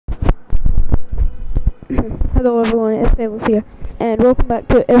Hello everyone, it's Pebbles here, and welcome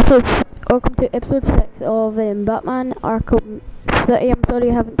to episode 6 of Batman Arkham City. I'm sorry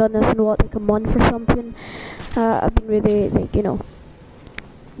I haven't done this in like a month or something. I've been really, been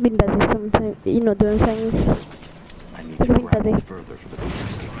busy sometimes, doing things. I've been busy.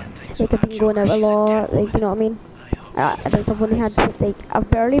 I've been going out a lot, you know what I mean? I've only had,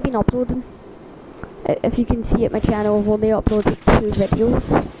 I've barely been uploading. If you can see at my channel, I've only uploaded 2 videos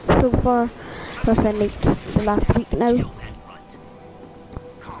so far within the last week now.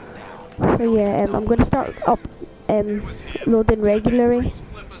 So yeah, I'm gonna start loading regularly.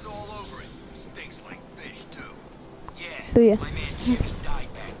 Do you?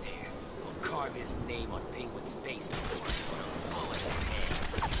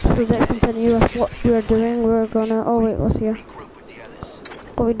 So let's continue with what we're doing. We're gonna, oh wait, what's here?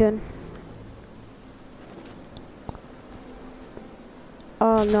 What are we doing?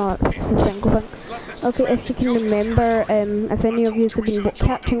 Oh no, it's just a single thing. Okay, if you can remember, if any of you have been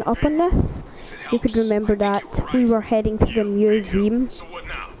catching up on this, you could remember that we were heading to the museum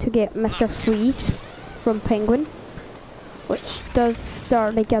to get Mr. Freeze from Penguin, which does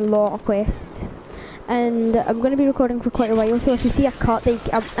start like a lot of quests. And I'm going to be recording for quite a while, so if you see a cut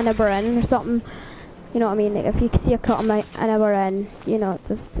like an hour in or something, you know what I mean, like, if you see a cut an hour in,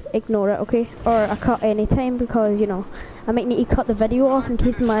 just ignore it, okay? Or a cut anytime, because, I might need to cut the video off in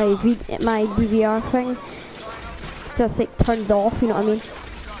case my DVR thing just like turned off, you know what I mean?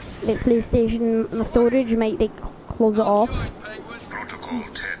 Like PlayStation, my storage, you might like close it off.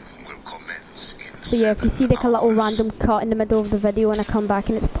 So yeah, if you see like a little random cut in the middle of the video and I come back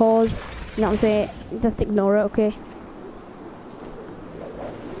and it's paused, you know what I'm saying, just ignore it, okay?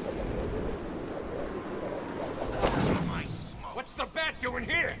 What's the bat doing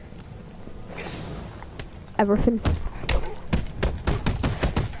here? Everything.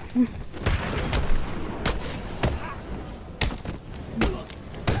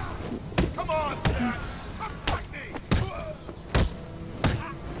 Come on!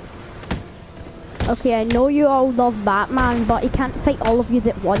 Okay, I know you all love Batman, but he can't fight all of you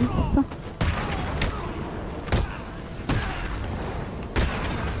at once.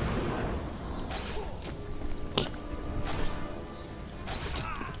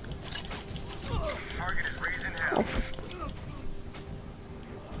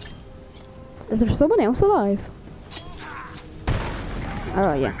 Is there someone else alive?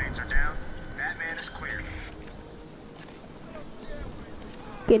 Oh yeah.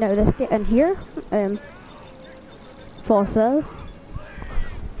 Okay, now let's get in here. Fossil.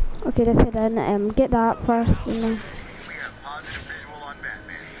 Okay, let's head in. Get that first, and then. We have positive visual on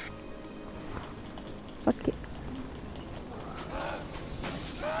Batman. Okay.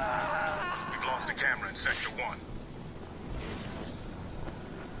 We've lost a camera in Sector 1.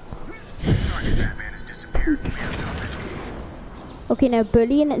 Batman has disappeared. We have no visual. Okay, now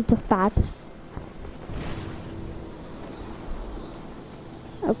bullying is just bad.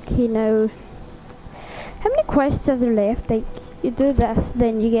 Okay, now how many quests are there left? Like, you do this,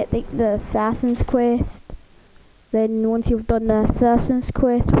 then you get like the Assassin's Quest. Then once you've done the Assassin's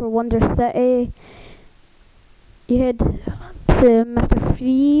Quest for Wonder City, you head to Mr.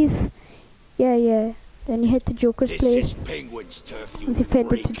 Freeze. Yeah. Then you head to Joker's place. Penguin's turf. Once you've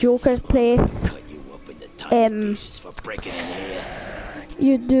headed to Joker's place,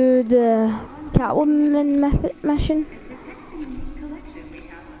 you do the Catwoman mission.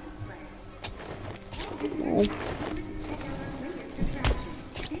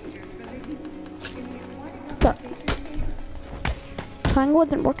 But Fang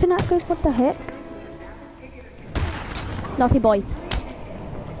wasn't working that good, what the heck? Naughty boy.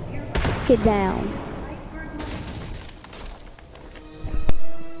 Get down.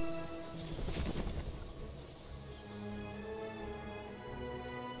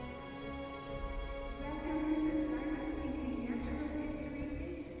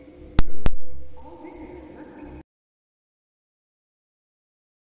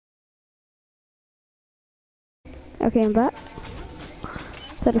 Okay, I'm back.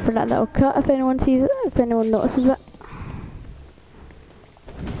 Sorry for that little cut, if anyone sees it, if anyone notices it.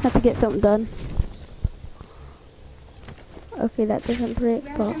 Have to get something done. Okay, that doesn't break,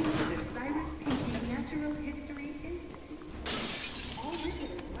 but...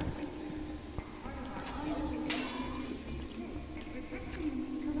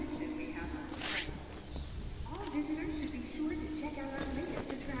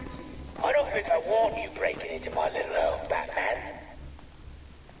 I don't think I want you breaking into my little home, Batman.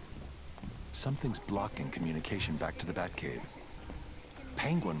 Something's blocking communication back to the Batcave.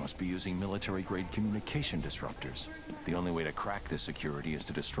 Penguin must be using military-grade communication disruptors. The only way to crack this security is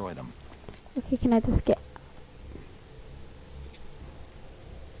to destroy them. Okay, can I just get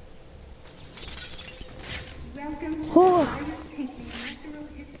Oh.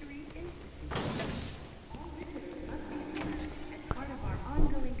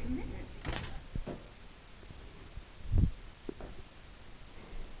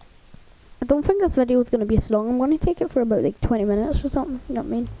 I don't think this video is going to be as long. I'm going to take it for about like 20 minutes or something. You know what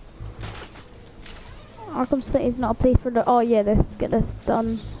I mean? Arkham City is not a place for the. Oh yeah, let's get this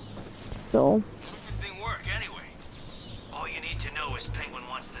done. So. Does this thing work anyway? All you need to know is Penguin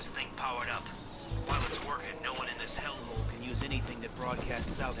wants this thing powered up. While it's working, no one in this hellhole can use anything that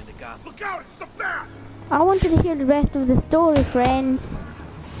broadcasts out into Gotham. Look out! It's a bat! I wanted to hear the rest of the story, friends.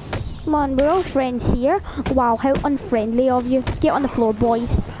 Come on, we're all friends here. Wow, how unfriendly of you. Get on the floor,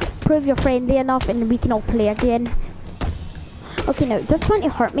 boys. Prove you're friendly enough and we can all play again. Okay, now, just trying to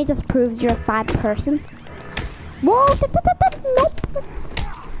hurt me just proves you're a bad person. Whoa! Nope!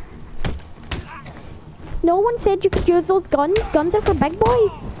 No one said you could use those guns. Guns are for big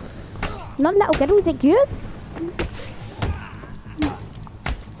boys. Not little girls like yours.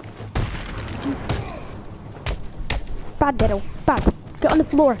 Bad Daryl. Bad. Get on the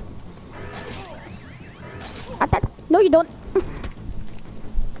floor. No, you don't.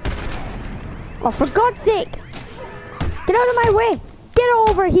 Oh, for God's sake! Get out of my way! Get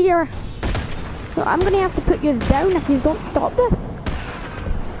over here! So I'm gonna have to put you down if you don't stop this.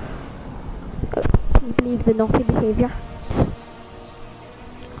 Can you believe the naughty behaviour?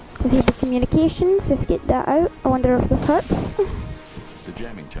 Disable communications, let's get that out. I wonder if this hurts. The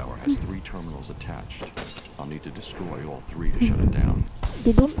jamming tower has 3 terminals attached. I'll need to destroy all 3 to shut it down.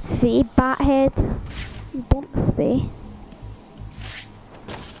 You don't say, Bathead. You don't say.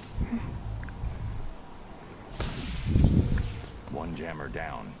 One jammer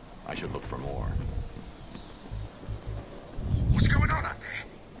down. I should look for more. What's going on out there?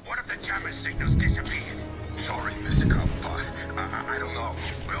 What if the jammer signals disappeared? Sorry, Mr. Cop, but I don't know.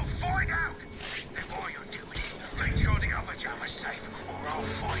 We'll find out! If all you're doing is make sure the other jammer's safe, or I'll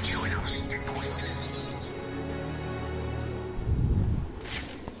find you and I'll stick with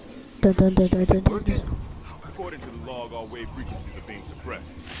Working? According to the log, all wave frequencies are being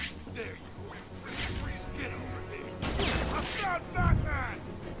suppressed. There you go. Get over here. I found Batman!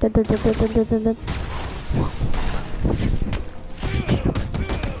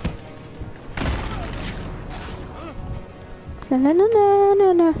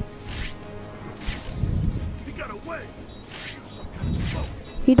 No. He got away.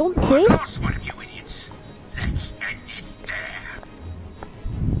 You don't say? lost one of you idiots. Let's end it there.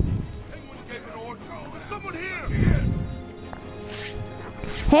 Penguin gave an order. There's someone here.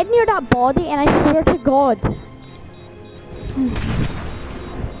 Head near that body and I swear to God.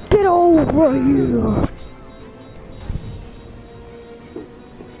 Get over here.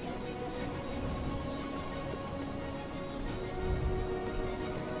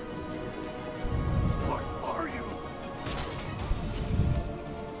 What are you?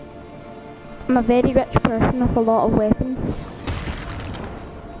 I'm a very rich person with a lot of weapons.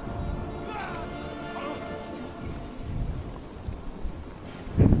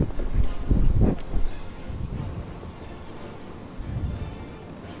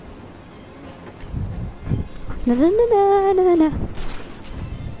 No. None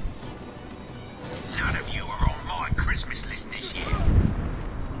of you are on my Christmas list this year.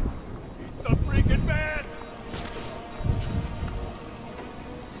 The freaking man!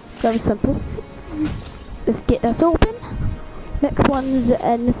 Very simple. Let's get this open. Next one's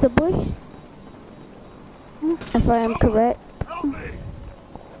in the subway. If I am correct. Help me!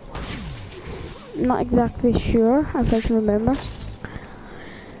 Not exactly sure if I can remember.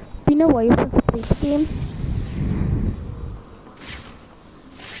 Been a while since I played the game.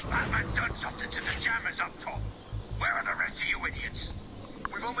 Batman's done something to the jammers up top. Where are the rest of you idiots?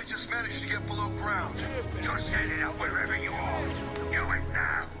 We've only just managed to get below ground. Just set it up wherever you are. Do it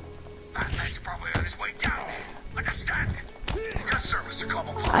now. Batman's probably on his way down there. Understand? Yes, sir, Mr.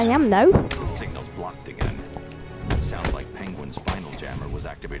 Cobblepot. I am now. The signal's blocked again. Sounds like Penguin's final jammer was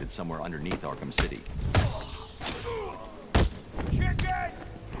activated somewhere underneath Arkham City. Chicken!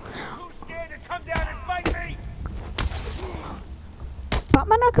 Too scared to come down and fight me?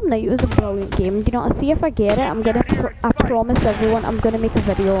 Batman Arkham Knight was a brilliant game. Do you know, see if I get it, I'm gonna, I promise everyone, I'm gonna make a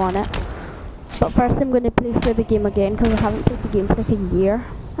video on it. But first I'm gonna play through the game again, because I haven't played the game for like a year.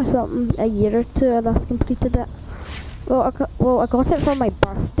 Or something, a year or two, I last completed it. Well, I got it for my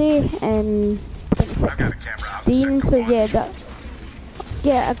birthday in 2016, so yeah,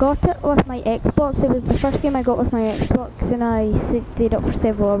 I got it with my Xbox. It was the first game I got with my Xbox, and I stayed up for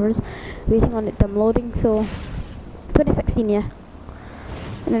several hours waiting on it downloading, so 2016, yeah.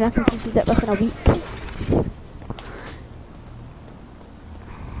 And then I completed it within a week.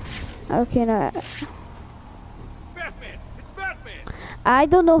 Batman, I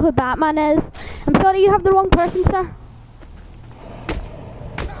don't know who Batman is. I'm sorry, you have the wrong person, sir.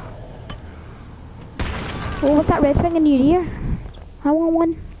 Oh, what's that red thing in your ear? I want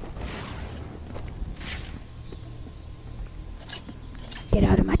one. Get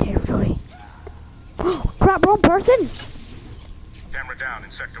out of my territory. Oh, crap, wrong person! Camera down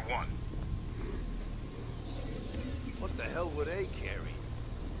in Sector 1. What the hell would they carry?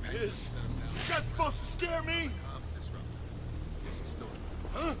 Is that supposed to scare me?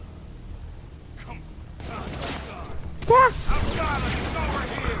 Huh? Come on. Yeah.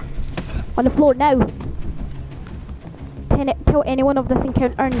 On the floor now. Kill anyone of this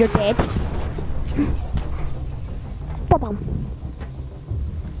encounter and you're dead. Bum.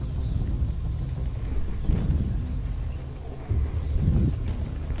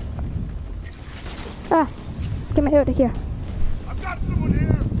 Ah, get me out of here. I've got someone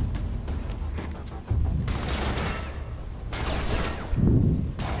here.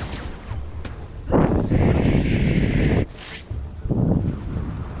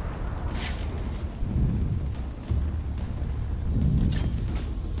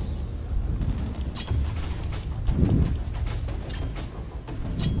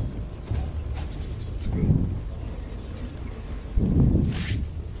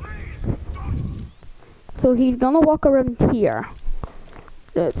 So he's gonna walk around here.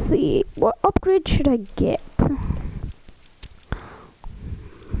 Let's see, what upgrade should I get?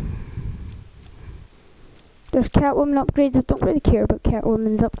 There's Catwoman upgrades. I don't really care about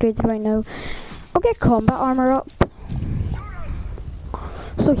Catwoman's upgrades right now. I'll get combat armor up.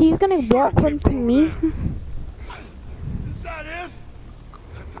 So he's gonna walk around to me. Is that it?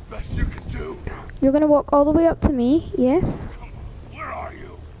 The best you can do. You're gonna walk all the way up to me, yes? Come on, where are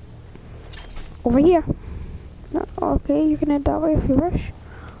you? Over here. No, okay, you can head that way if you wish.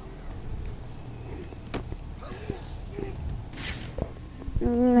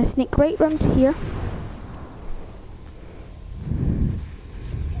 I sneak right round to here.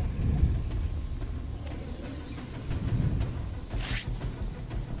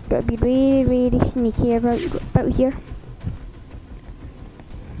 Gotta be really, really sneaky about here.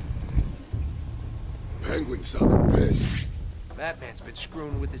 Penguin sounded pissed. Batman's been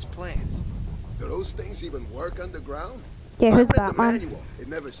screwing with his plans. Do those things even work underground? Yeah, I who's read the Batman? manual. It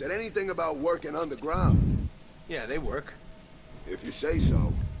never said anything about working underground. Yeah, they work. If you say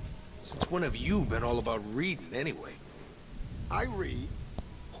so. Since when have you been all about reading anyway? I read.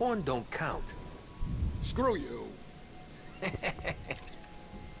 Horn don't count. Screw you.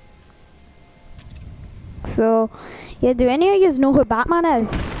 So, yeah, do any of you know who Batman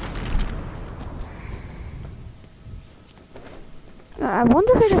is? I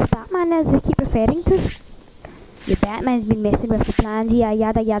wonder who this Batman is they keep referring to. Yeah, Batman's been messing with the plans, yeah,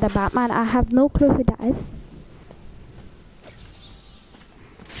 yada yada Batman. I have no clue who that is.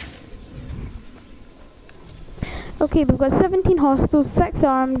 Okay, we've got 17 hostiles, 6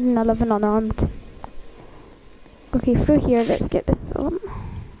 armed and 11 unarmed. Okay, through here, let's get this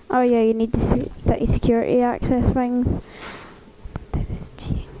oh yeah, you need the city security access things.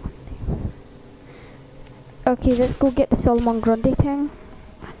 Okay, let's go get the Solomon Grundy thing.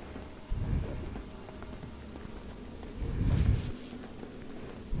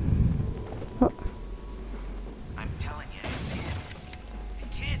 Oh. I'm telling you, it's him.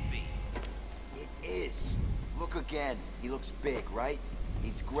 It can't be. It is. Look again. He looks big, right?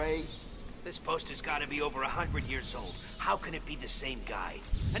 He's gray. This poster's gotta be over 100 years old. How can it be the same guy?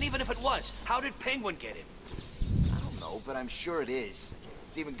 And even if it was, how did Penguin get him? I don't know, but I'm sure it is.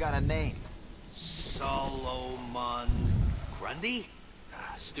 It's even got a name. Solomon Grundy?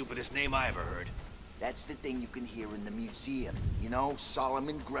 Stupidest name I ever heard. That's the thing you can hear in the museum. You know,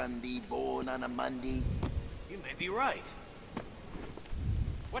 Solomon Grundy, born on a Monday. You may be right.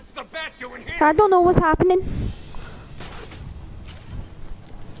 What's the bat doing here? I don't know what's happening.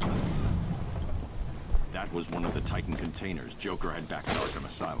 That was one of the Titan containers Joker had back at Arkham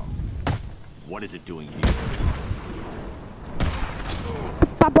Asylum. What is it doing here?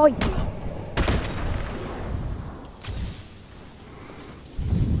 Bad boy. You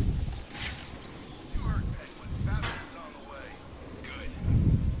heard Penguin. Batman's on the way. Good.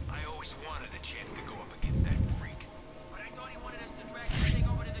 I always wanted a chance to go up against that freak. But I thought he wanted us to drag this thing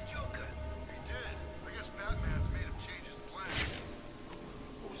over to the Joker. He did. I guess Batman's made him change his plans.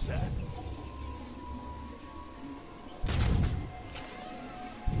 What was that?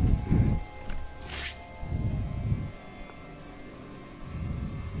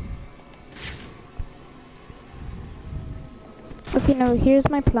 Okay, now here's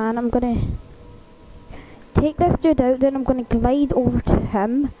my plan. I'm gonna take this dude out, then I'm gonna glide over to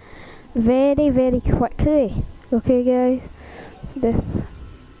him very, very quickly. Okay, guys? So this.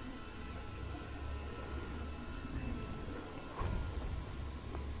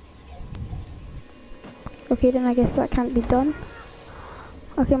 Okay, then I guess that can't be done.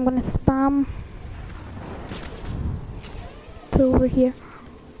 Okay, I'm gonna spam. It's over here.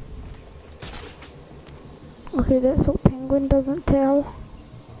 Okay, that's what Penguin doesn't tell.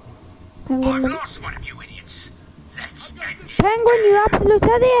 Penguin, lost one of you idiots. Let's end it. Penguin, you absolute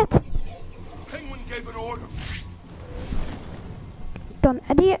idiot! Penguin gave an order. Done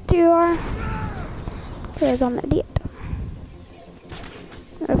idiot you are. There's an idiot.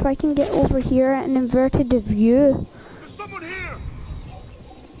 If I can get over here and inverted the view. There's someone here.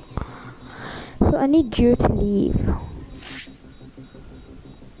 So I need you to leave.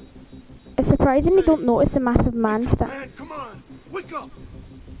 I surprisingly don't notice a massive man Man, come on. Wake up.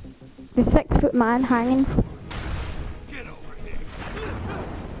 the 6-foot man hanging. Get over here.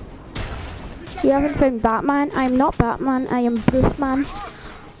 You haven't found Batman? I am not Batman, I am Bruce Man.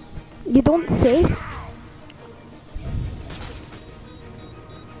 You don't say.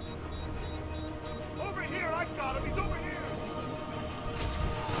 Over here, I got him. He's over here.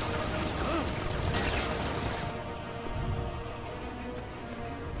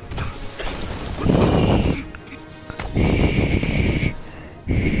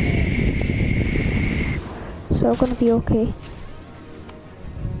 So I'm gonna be okay.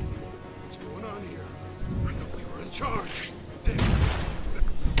 What's going on here? I thought we were in charge.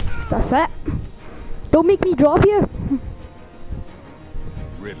 That's it. Don't make me drop you.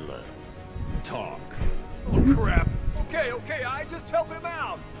 Riddler, talk. Oh, crap. Okay, I just help him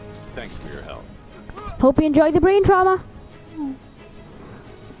out. Thanks for your help. Hope you enjoyed the brain trauma.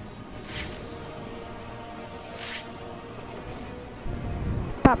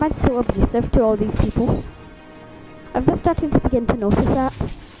 Batman's so abusive to all these people. I've just started to begin to notice that.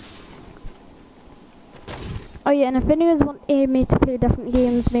 Oh yeah, and if any of you want me to play different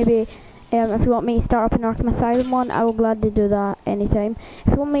games, maybe if you want me to start up an Arkham Asylum one, I will gladly do that anytime.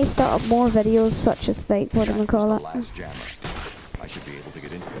 If you want me to start up more videos, such as like, what do I call it? Last jammer. I should be able to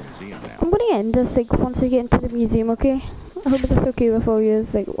get into the museum now. I'm gonna end this like once I get into the museum, okay? I hope it's okay with all you.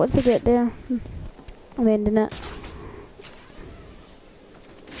 Like once I get there, I'm ending it.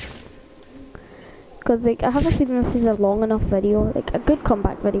 Cause like I have a feeling this is a long enough video, like a good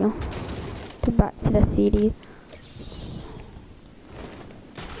comeback video to back to the series.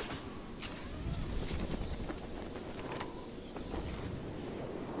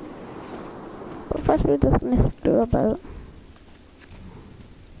 But first we're just gonna screw about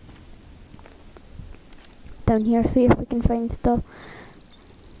down here, see if we can find stuff.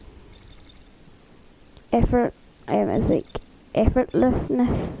 Effort, it's like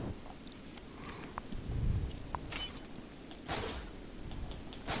effortlessness.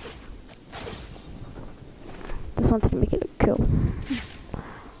 Just wanted to make it look cool.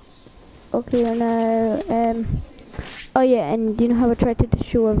 Okay, now, oh yeah, and you know how I tried to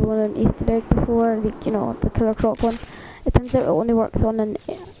show everyone an Easter egg before, like, you know, the Killer Croc one? It turns out it only works on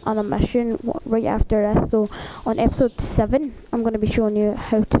a mission right after this, so on episode 7, I'm going to be showing you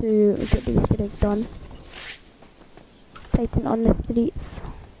how to get the Easter egg done. Titan on the streets.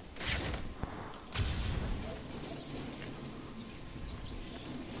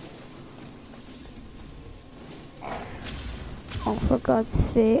 Oh, for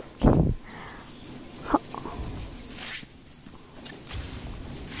God's sake.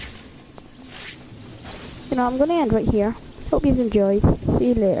 You know, I'm going to end right here. Hope you've enjoyed. See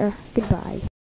you later. Goodbye.